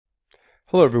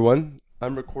Hello everyone.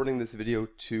 I'm recording this video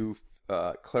to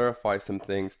clarify some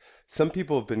things. Some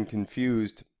people have been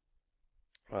confused.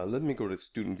 Let me go to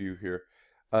student view here.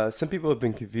 Some people have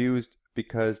been confused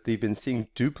because they've been seeing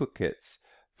duplicates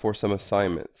for some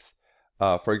assignments.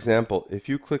 For example, if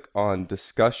you click on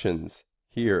discussions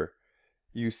here,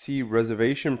 you see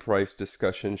reservation price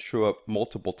discussion show up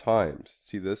multiple times.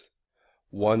 See this?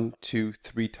 1, 2,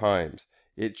 3 times.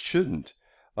 It shouldn't.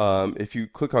 If you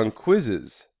click on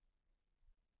quizzes,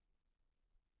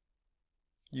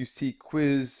 you see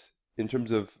quiz in terms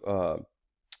of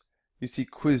you see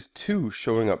quiz 2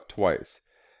 showing up twice.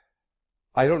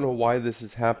 I don't know why this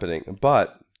is happening,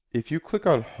 but if you click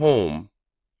on home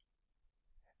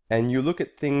and you look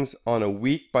at things on a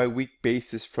week by week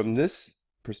basis from this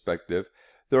perspective,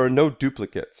 there are no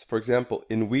duplicates. For example,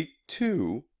 in week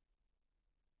 2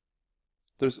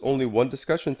 there's only one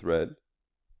discussion thread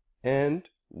and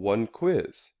one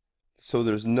quiz. So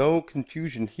there's no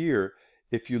confusion here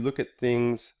if you look at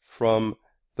things from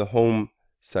the home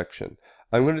section.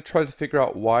 I'm going to try to figure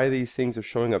out why these things are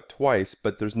showing up twice,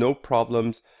 but there's no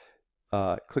problems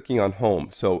clicking on home.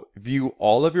 So view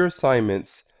all of your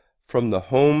assignments from the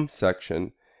home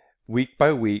section week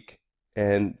by week,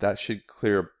 and that should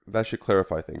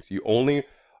clarify things.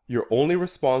 You're only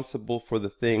responsible for the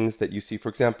things that you see. For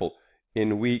example,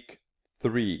 in week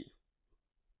 3,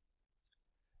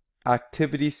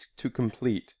 activities to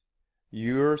complete.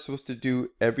 You're supposed to do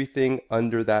everything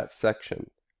under that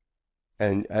section.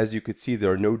 And as you could see,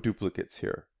 there are no duplicates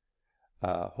here.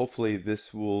 Hopefully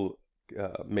this will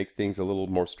make things a little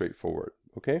more straightforward.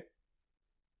 Okay?